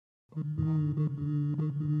Living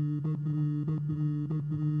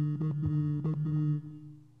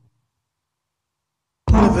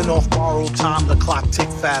off borrowed time, the clock tick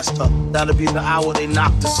faster. That'll be the hour they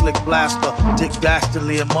knock the slick blaster. Dick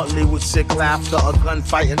Dastardly and Muttley with sick laughter. A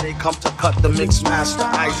gunfight and they come to cut the mix master.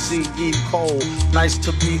 ICE Cole, nice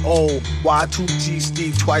to be old. Y2G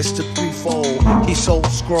Steve twice to threefold. He sold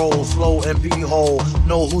scrolls, lo and behold.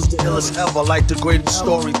 Know who's the illest ever, like the greatest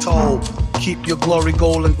story told. Keep your glory,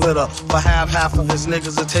 gold and glitter. For half of his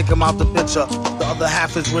niggas to take him out the picture. The other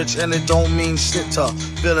half is rich and it don't mean shit to.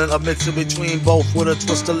 Feeling a mixture between both with a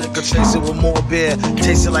twist of liquor. Chase it with more beer.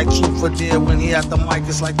 Taste it like truth for dear. When he at the mic,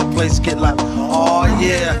 it's like the place get like, oh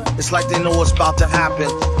yeah. It's like they know what's about to happen.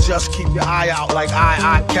 Just keep your eye out like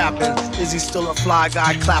I capping. Is he still a fly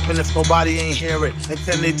guy clapping if nobody ain't hear it? And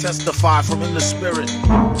then they testify from in the spirit.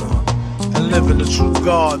 And living the true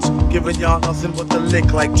gods, giving y'all nothing but the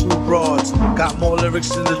lick like two broads. Got more lyrics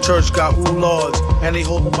than the church got ooh lords. And they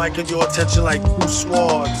hold the mic in your attention like two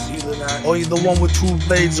swords. Either that, or you're the one with two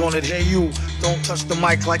blades on it. Hey you, don't touch the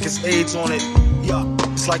mic like it's AIDS on it. Yeah,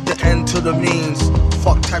 it's like the end to the means.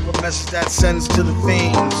 Fuck type of message that sends to the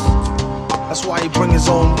fiends. That's why he bring his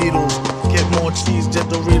own needles. Get more cheese than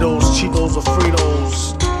Doritos, Cheetos or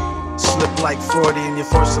Fritos. Slip like Freudian, your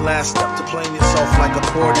first and last step to playing yourself like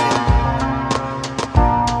accordion.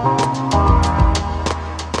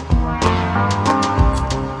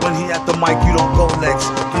 The mic, you don't go next.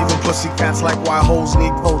 Leaving pussy cats like why hoes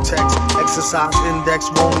need Kotex. Exercise index,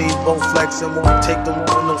 won't need Bowflex. And won't take the one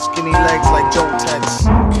with no skinny legs like Joe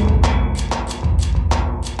Tex.